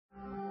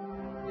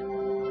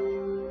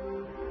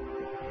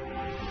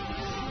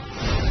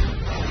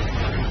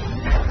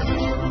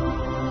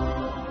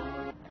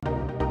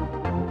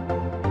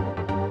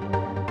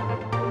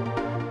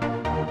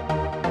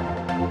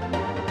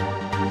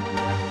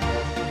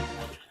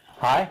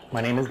Hi, my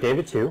name is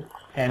David Tu,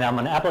 and I'm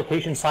an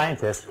application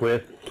scientist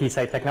with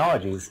Keysight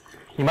Technologies.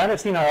 You might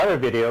have seen our other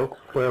video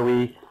where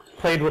we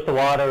played with the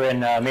water and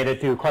made it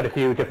do quite a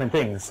few different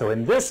things. So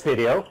in this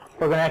video,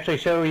 we're going to actually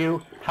show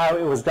you how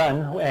it was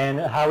done and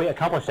how we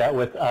accomplished that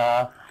with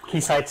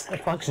Keysight's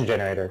function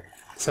generator.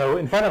 So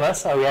in front of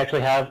us, we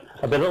actually have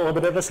a little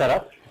bit of a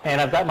setup, and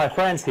I've got my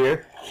friends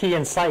here, Key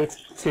and Sight,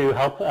 to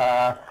help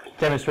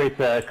demonstrate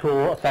the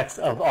cool effects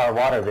of our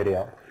water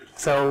video.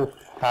 So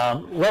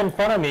right in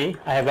front of me,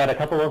 I have got a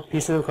couple of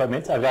pieces of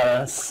equipment. I've got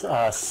a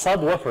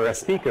subwoofer, a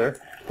speaker,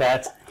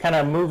 that kind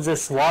of moves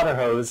this water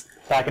hose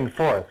back and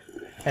forth.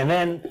 And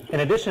then,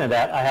 in addition to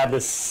that, I have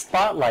this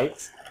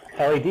spotlight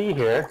LED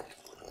here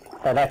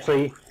that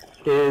actually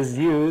is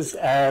used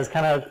as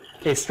kind of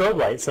a strobe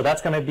light. So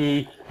that's going to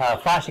be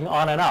flashing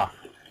on and off.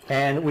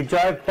 And we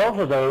drive both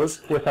of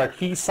those with our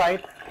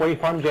Keysight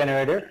waveform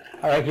generator.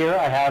 Right here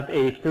I have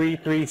a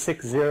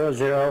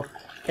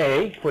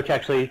 33600A, which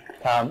actually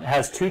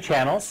has 2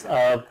 channels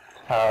of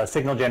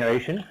signal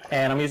generation.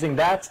 And I'm using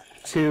that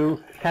to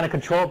kind of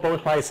control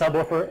both my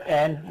subwoofer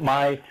and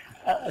my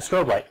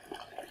strobe light.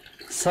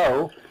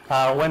 So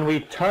when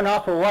we turn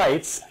off the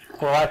lights,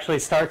 we'll actually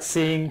start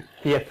seeing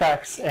the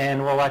effects,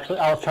 and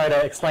I'll try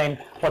to explain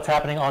what's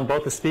happening on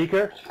both the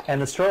speaker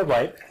and the strobe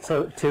light,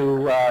 so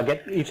to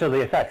get each of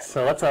the effects.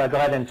 So let's go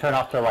ahead and turn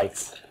off the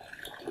lights.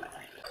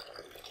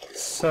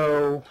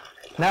 So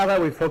now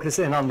that we've focused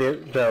in on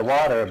the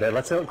water a bit,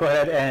 let's go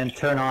ahead and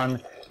turn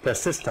on the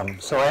system.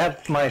 So I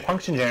have my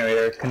function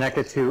generator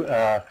connected to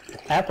an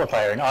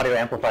amplifier, an audio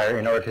amplifier,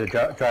 in order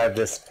to drive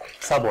this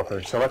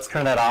subwoofer. So let's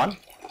turn that on.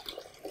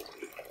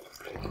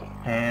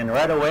 And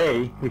right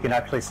away, we can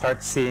actually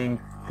start seeing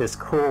this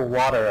cool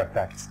water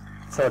effect.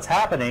 So what's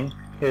happening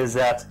is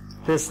that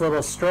this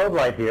little strobe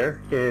light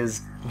here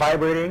is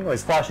vibrating, or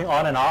is flashing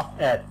on and off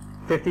at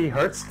 50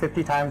 hertz,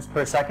 50 times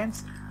per second,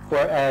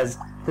 whereas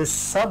this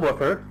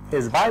subwoofer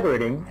is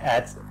vibrating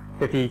at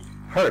 50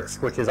 hertz,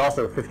 which is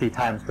also 50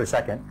 times per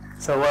second.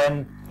 So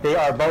when they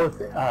are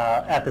both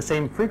at the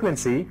same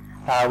frequency,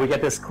 we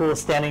get this cool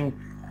standing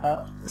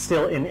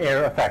still in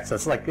air effect. So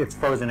it's like it's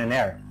frozen in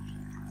air.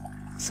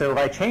 So if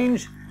I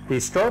change the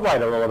strobe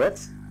light a little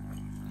bit,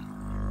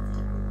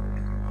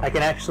 I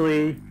can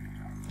actually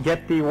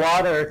get the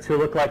water to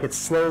look like it's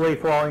slowly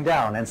falling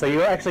down. And so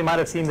you actually might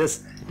have seen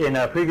this in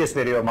a previous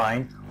video of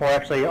mine, or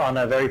actually on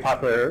a very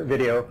popular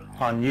video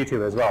on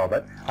YouTube as well.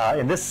 But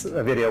in this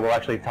video, we'll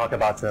actually talk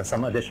about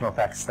some additional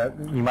effects that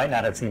you might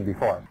not have seen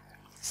before.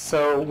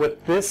 So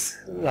with this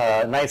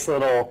nice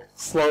little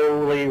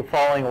slowly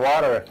falling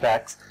water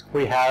effect,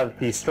 we have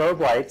the strobe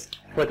light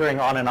flickering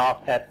on and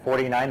off at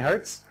 49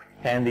 hertz,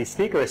 and the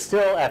speaker is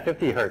still at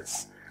 50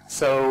 hertz.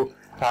 So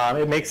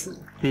it makes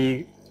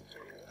the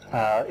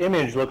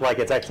image look like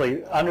it's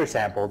actually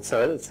undersampled,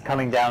 so it's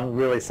coming down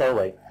really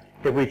slowly.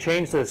 If we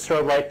change the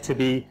strobe light to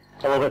be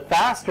a little bit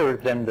faster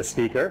than the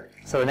speaker,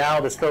 so now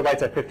the strobe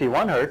light's at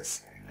 51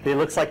 hertz, it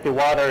looks like the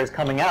water is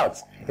coming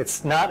out.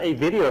 It's not a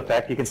video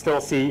effect. You can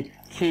still see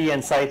Key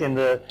and Sight in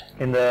the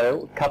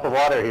cup of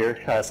water here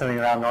swimming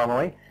around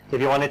normally.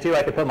 If you wanted to,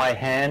 I could put my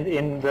hand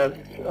in the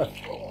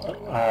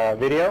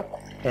video,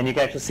 and you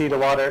can actually see the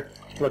water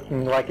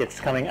looking like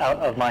it's coming out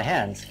of my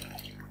hands.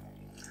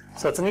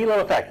 So it's a neat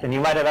little effect, and you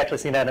might have actually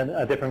seen that in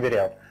a different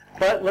video.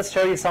 But let's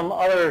show you some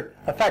other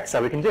effects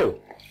that we can do.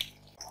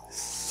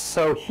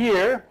 So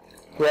here,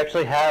 we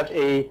actually have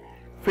a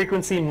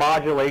frequency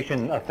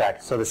modulation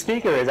effect. So the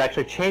speaker is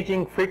actually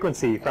changing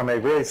frequency from a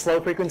really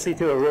slow frequency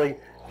to a really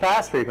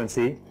fast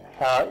frequency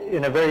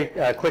in a very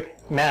quick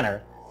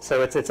manner.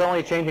 So it's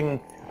only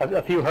changing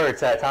a few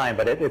hertz at a time,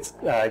 but it's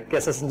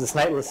gets us into this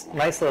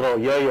nice little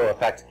yo-yo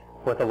effect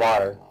with the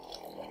water.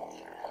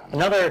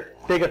 Another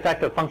big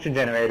effect of function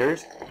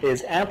generators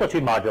is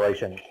amplitude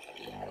modulation.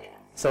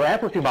 So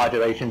amplitude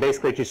modulation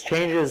basically just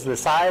changes the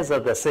size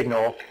of the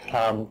signal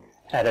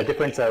at a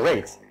different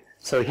rate.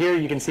 So here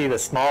you can see the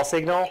small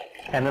signal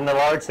and then the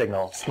large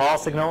signal. Small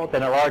signal,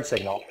 then a large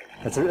signal.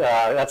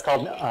 That's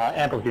called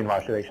amplitude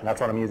modulation. That's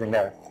what I'm using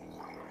there.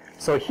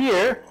 So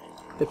here,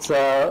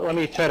 let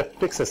me try to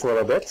fix this a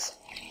little bit.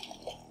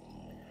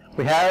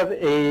 We have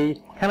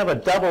a kind of a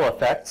double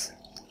effect,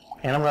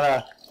 and I'm going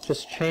to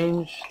just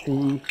change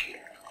the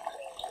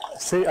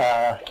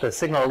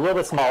signal a little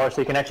bit smaller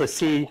so you can actually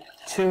see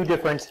 2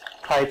 different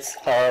types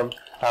of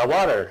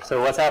water.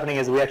 So what's happening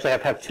is we actually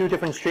have 2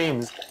 different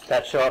streams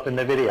that show up in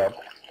the video.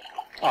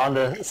 On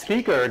the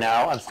speaker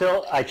now,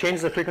 I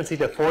changed the frequency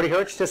to 40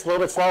 hertz, just a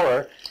little bit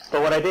slower,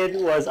 but what I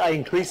did was I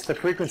increased the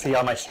frequency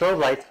on my strobe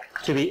light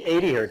to be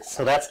 80 hertz.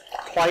 So that's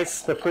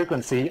twice the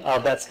frequency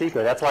of that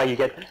speaker. That's why you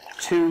get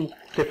 2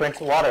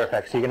 different water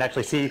effects. You can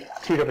actually see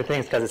 2 different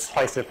things because it's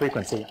twice the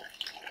frequency.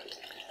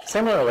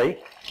 Similarly,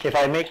 if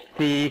I make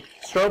the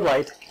strobe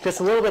light just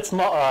a little bit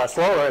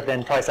slower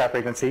than twice that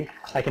frequency,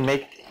 I can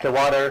make the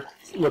water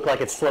look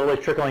like it's slowly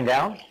trickling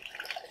down.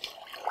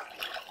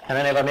 And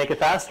then if I make it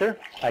faster,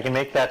 I can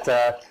make that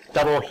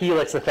double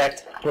helix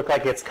effect look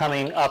like it's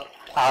coming up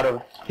out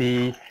of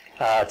the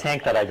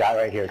tank that I got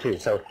right here too.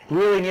 So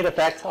really neat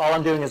effect. All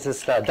I'm doing is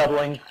just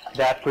doubling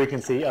that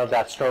frequency of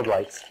that strobe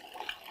lights.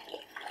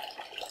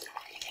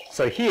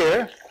 So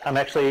here I'm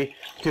actually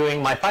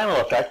doing my final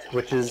effect,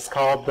 which is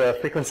called the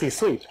frequency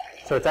sweep.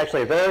 So it's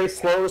actually a very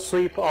slow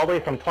sweep all the way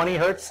from 20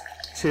 hertz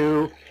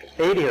to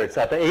 80 hertz.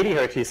 At the 80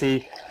 hertz you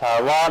see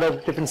a lot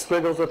of different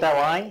squiggles with that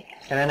line,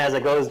 and then as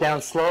it goes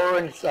down slower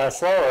and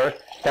slower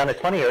down to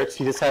 20 hertz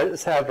you just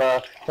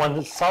have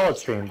one solid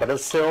stream, but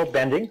it's still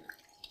bending.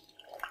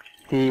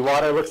 The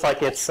water looks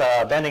like it's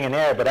bending in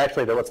air, but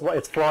actually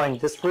it's flowing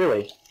just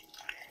freely.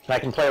 And I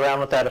can play around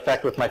with that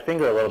effect with my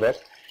finger a little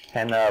bit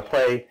and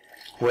play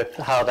with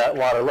how that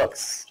water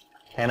looks.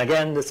 And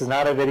again, this is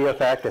not a video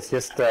effect, it's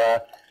just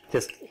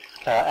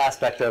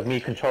aspect of me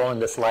controlling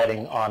this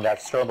lighting on that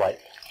strobe light.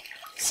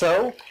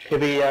 So,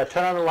 if we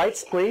turn on the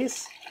lights,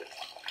 please.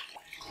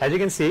 As you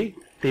can see,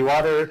 the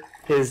water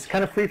is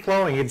kind of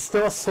free-flowing. You can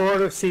still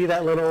sort of see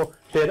that little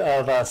bit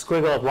of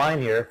squiggle of line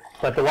here,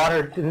 but the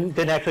water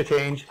didn't actually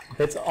change.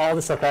 It's all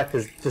this effect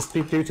is just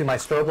due to my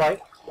strobe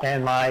light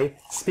and my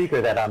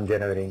speaker that I'm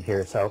generating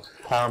here. So,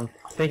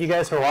 thank you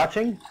guys for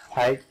watching.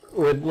 I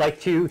would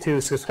like you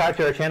to subscribe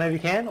to our channel if you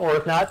can, or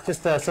if not,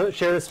 just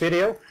share this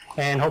video,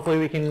 and hopefully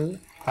we can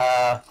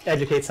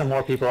educate some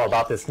more people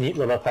about this neat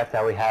little effect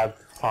that we have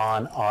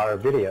on our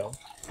video.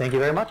 Thank you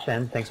very much,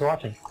 and thanks for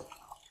watching.